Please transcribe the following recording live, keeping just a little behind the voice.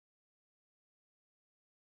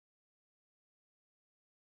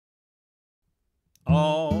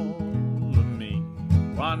all of me.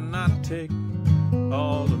 Why not take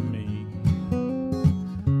all of me?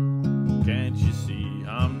 Can't you see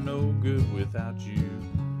I'm no good without you?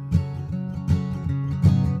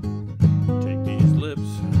 Take these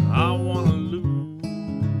lips, I wanna lose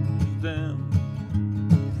them.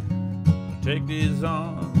 Take these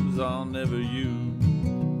arms, I'll never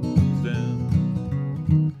use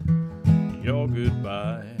them. Your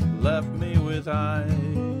goodbye left me with eyes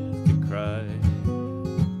to cry.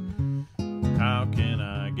 How can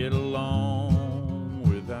I get along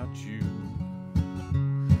without you?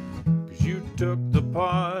 'Cause you took the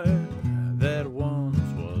part that once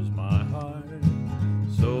was my heart.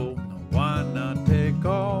 So why not take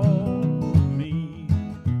all of me?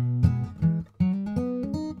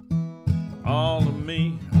 All of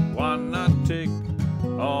me, why not take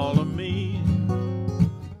all of me?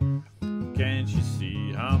 Can't you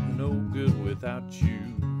see I'm no good without you?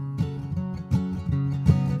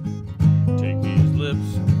 Take these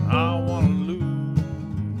lips, I wanna lose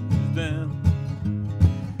them.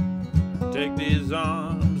 Take these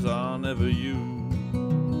arms, I'll never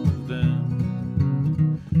use them.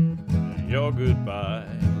 Your goodbye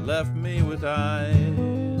left me with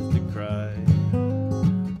eyes to cry.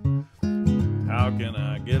 How can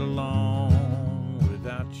I get along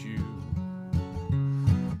without you?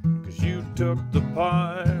 'Cause you took the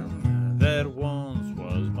part that once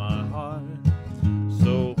was my heart.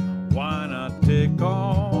 So why not take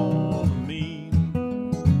all of me?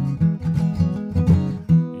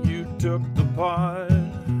 You took the part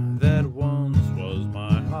that once was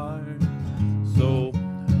my heart. So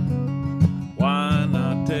why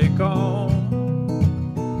not take all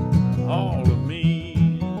of me?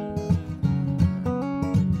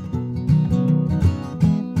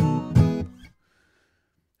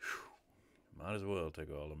 Might as well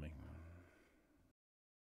take all of me.